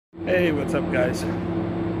Hey, what's up guys? So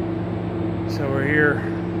we're here,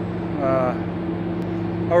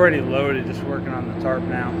 already loaded, just working on the tarp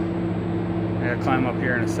now. I gotta climb up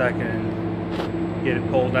here in a second and get it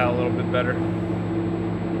pulled out a little bit better.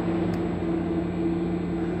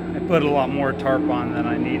 I put a lot more tarp on than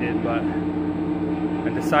I needed, but I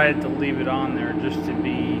decided to leave it on there just to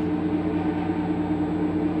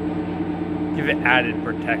give it added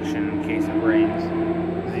protection in case it rains,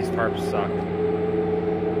 because these tarps suck.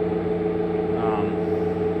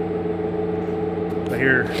 But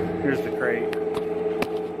here's the crate.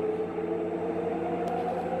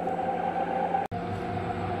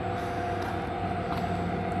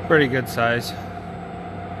 Pretty good size.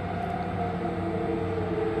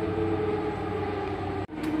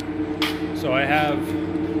 So I have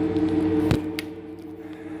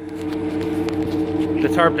the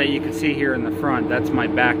tarp that you can see here in the front. That's my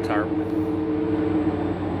back tarp.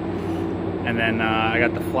 And then I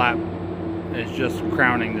got the flap. It's just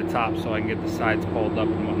crowning the top so I can get the sides pulled up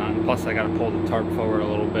and whatnot. And plus I got to pull the tarp forward a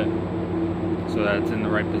little bit so that it's in the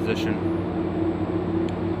right position.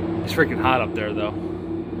 It's freaking hot up there though.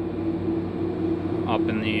 Up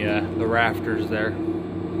in the rafters there.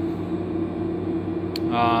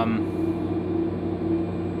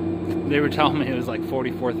 They were telling me it was like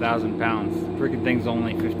 44,000 pounds. Freaking thing's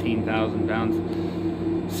only 15,000 pounds.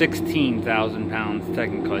 16,000 pounds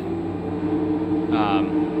technically.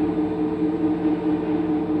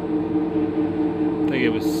 I think it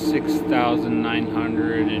was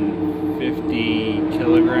 6,950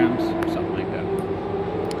 kilograms, something like that.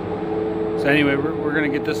 So anyway, we're gonna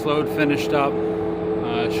get this load finished up.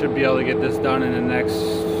 Should be able to get this done in the next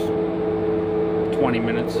 20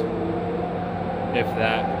 minutes, if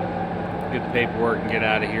that. Get the paperwork and get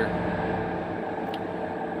out of here.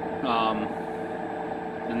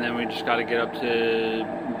 And then we just got to get up to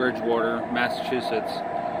Bridgewater, Massachusetts.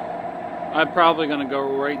 I'm probably gonna go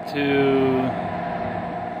right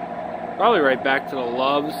back to the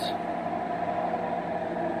Loves.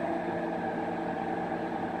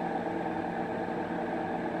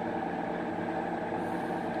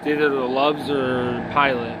 It's either the Loves or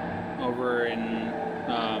Pilot over in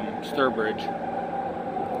Sturbridge.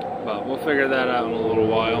 But we'll figure that out in a little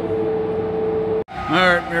while.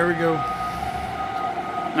 Alright, there we go.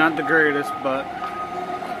 Not the greatest, but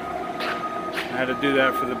I had to do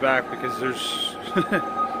that for the back because there's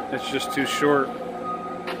it's just too short.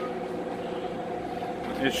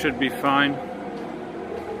 It should be fine.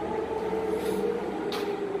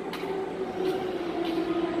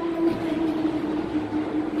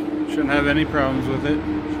 Shouldn't have any problems with it.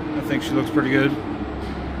 I think she looks pretty good.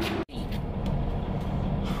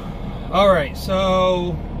 Alright,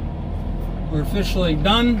 so we're officially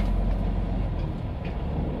done.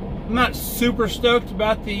 I'm not super stoked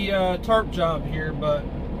about the tarp job here, but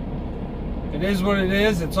it is what it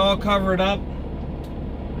is. It's all covered up.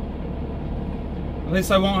 At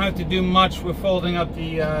least I won't have to do much with folding up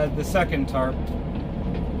the second tarp.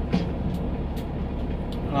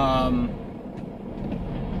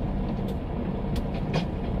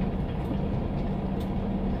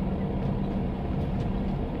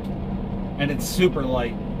 And it's super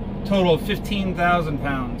light. Total of 15,000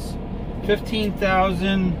 pounds.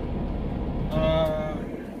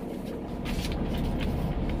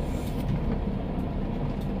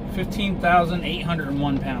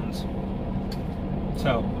 15,801 pounds.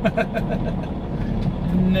 So,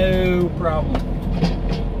 no problem.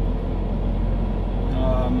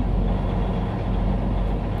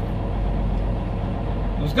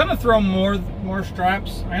 I was gonna throw more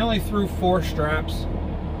straps. I only threw 4 straps.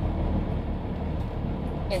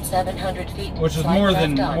 In 700 feet, which is more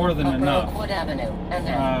than enough. Avenue, and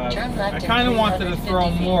then turn left I kind of wanted to throw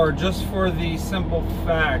more just for the simple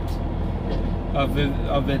fact of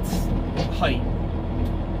its height.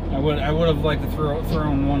 I would have liked to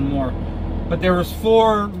thrown one more, but there was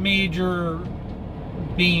 4 major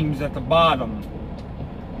beams at the bottom,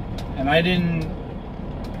 and I didn't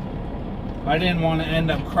want to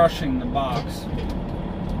end up crushing the box.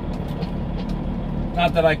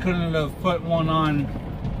 Not that I couldn't have put one on.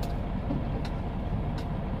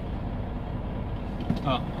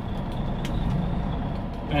 Oh,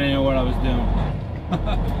 I didn't know what I was doing.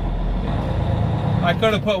 I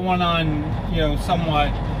could have put one on, you know,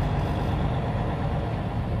 somewhat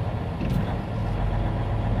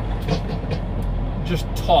just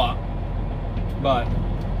taut, but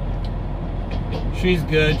she's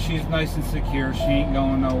good. She's nice and secure. She ain't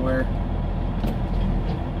going nowhere.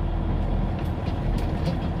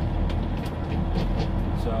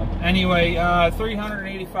 So anyway,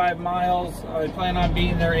 385 miles. I plan on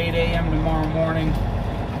being there 8 a.m. tomorrow morning.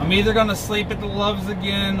 I'm either gonna sleep at the Loves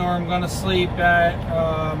again, or I'm gonna sleep at.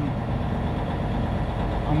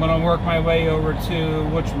 I'm gonna work my way over to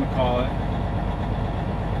whatchamacallit.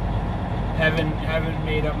 Haven't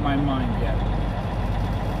made up my mind yet.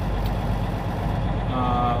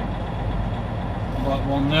 But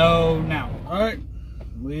we'll know now. All right,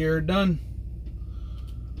 we are done.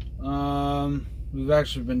 We've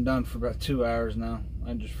actually been done for about 2 hours now.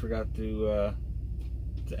 I just forgot to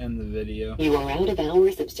end the video. You are out of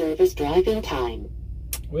hours of service driving time.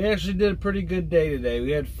 We actually did a pretty good day today.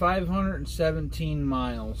 We had 517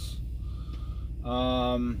 miles.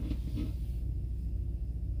 I'm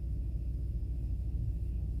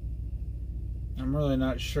really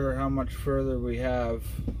not sure how much further we have.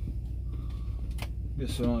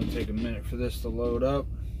 This will only take a minute for this to load up.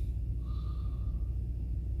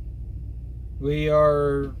 We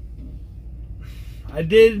are... I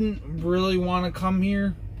didn't really want to come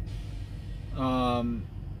here.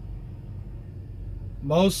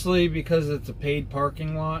 Mostly because it's a paid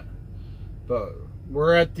parking lot. But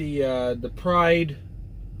we're at the Pride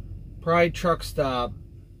truck stop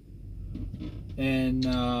in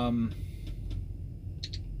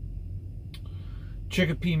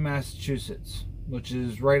Chicopee, Massachusetts, which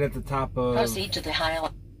is right at the top of Proceed to the highway.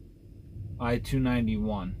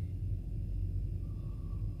 I-291.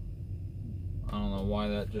 I don't know why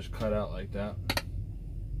that just cut out like that.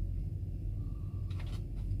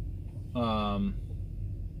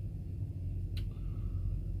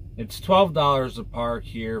 It's $12 to park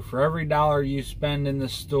here. For every dollar you spend in the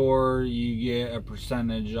store, you get a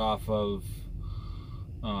percentage off of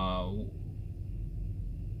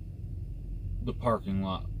the parking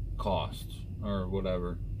lot cost or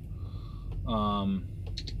whatever.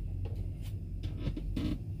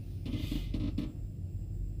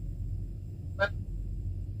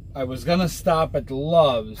 I was gonna stop at the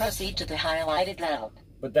Loves. Proceed to the highlighted route.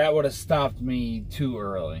 But that would have stopped me too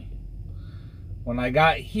early. When I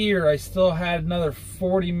got here, I still had another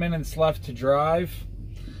 40 minutes left to drive.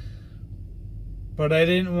 But I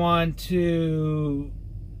didn't want to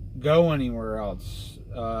go anywhere else.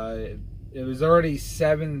 It was already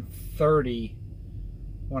 7:30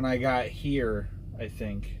 when I got here, I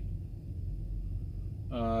think.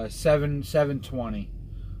 7:20.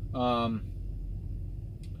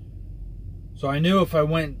 So I knew if I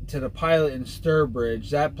went to the Pilot and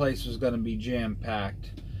Sturbridge, that place was going to be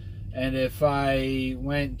jam-packed. And if I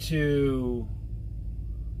went to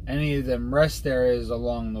any of them rest areas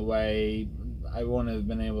along the way, I wouldn't have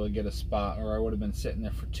been able to get a spot, or I would have been sitting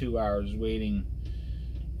there for 2 hours waiting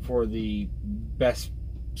for the best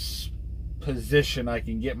position I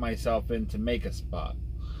can get myself in to make a spot.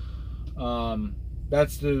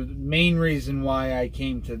 That's the main reason why I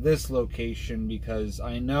came to this location, because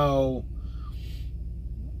I know,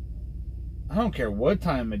 I don't care what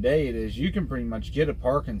time of day it is, you can pretty much get a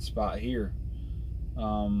parking spot here. I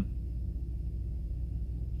don't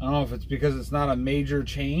know if it's because it's not a major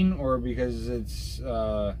chain or because it's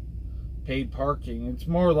paid parking. It's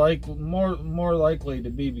more likely to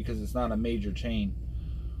be because it's not a major chain.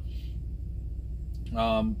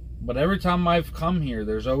 But every time I've come here,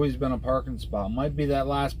 there's always been a parking spot. It might be that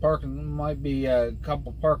last parking, might be a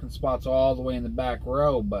couple parking spots all the way in the back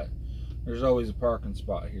row, but there's always a parking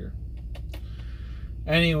spot here.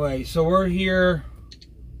 Anyway, so we're here.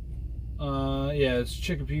 Yeah, it's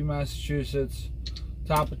Chicopee, Massachusetts.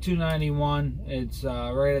 Top of 291. It's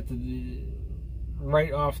right at the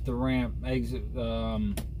off the ramp, exit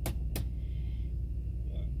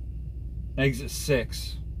exit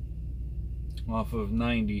 6 off of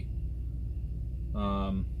 90.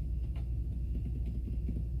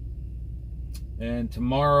 And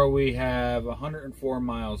tomorrow we have 104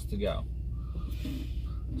 miles to go.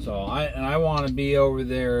 So I want to be over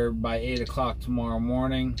there by 8 o'clock tomorrow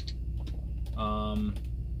morning.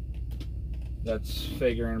 That's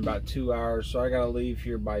figuring about 2 hours, so I gotta leave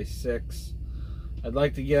here by 6. I'd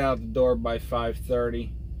like to get out the door by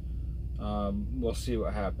 5:30. We'll see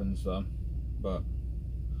what happens though. But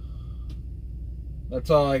that's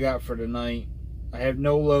all I got for tonight. I have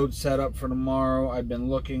no load set up for tomorrow. I've been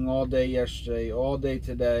looking all day yesterday, all day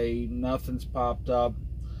today. Nothing's popped up.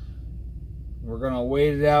 We're gonna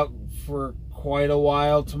wait it out for quite a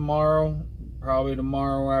while tomorrow, probably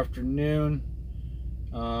tomorrow afternoon.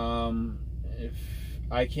 If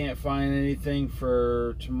I can't find anything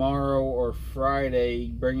for tomorrow or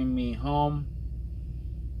Friday bringing me home,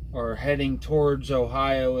 or heading towards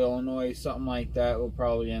Ohio, Illinois, something like that, we'll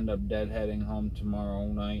probably end up deadheading home tomorrow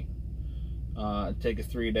night. Take a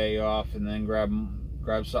 3-day off and then grab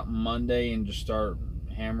something Monday and just start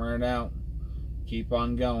hammering it out. Keep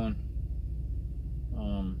on going.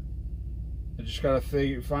 I just gotta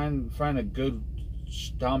find a good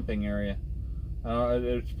stomping area.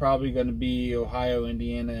 It's probably going to be Ohio,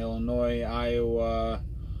 Indiana, Illinois, Iowa,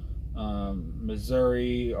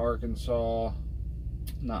 Missouri, Oklahoma,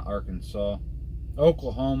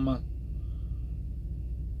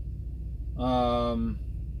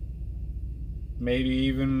 maybe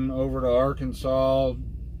even over to Arkansas,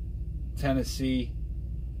 Tennessee,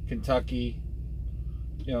 Kentucky,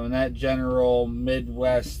 you know, in that general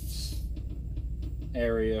Midwest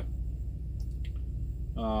area.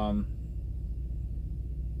 I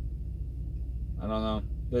don't know.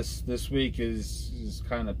 This week is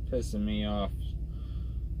kind of pissing me off,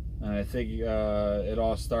 and I think it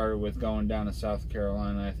all started with going down to South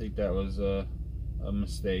Carolina. I think that was a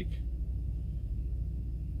mistake,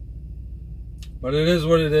 but it is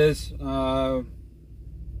what it is.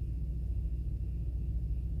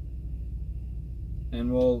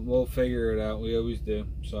 And we'll figure it out. We always do.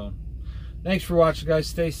 So, thanks for watching, guys.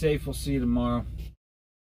 Stay safe. We'll see you tomorrow.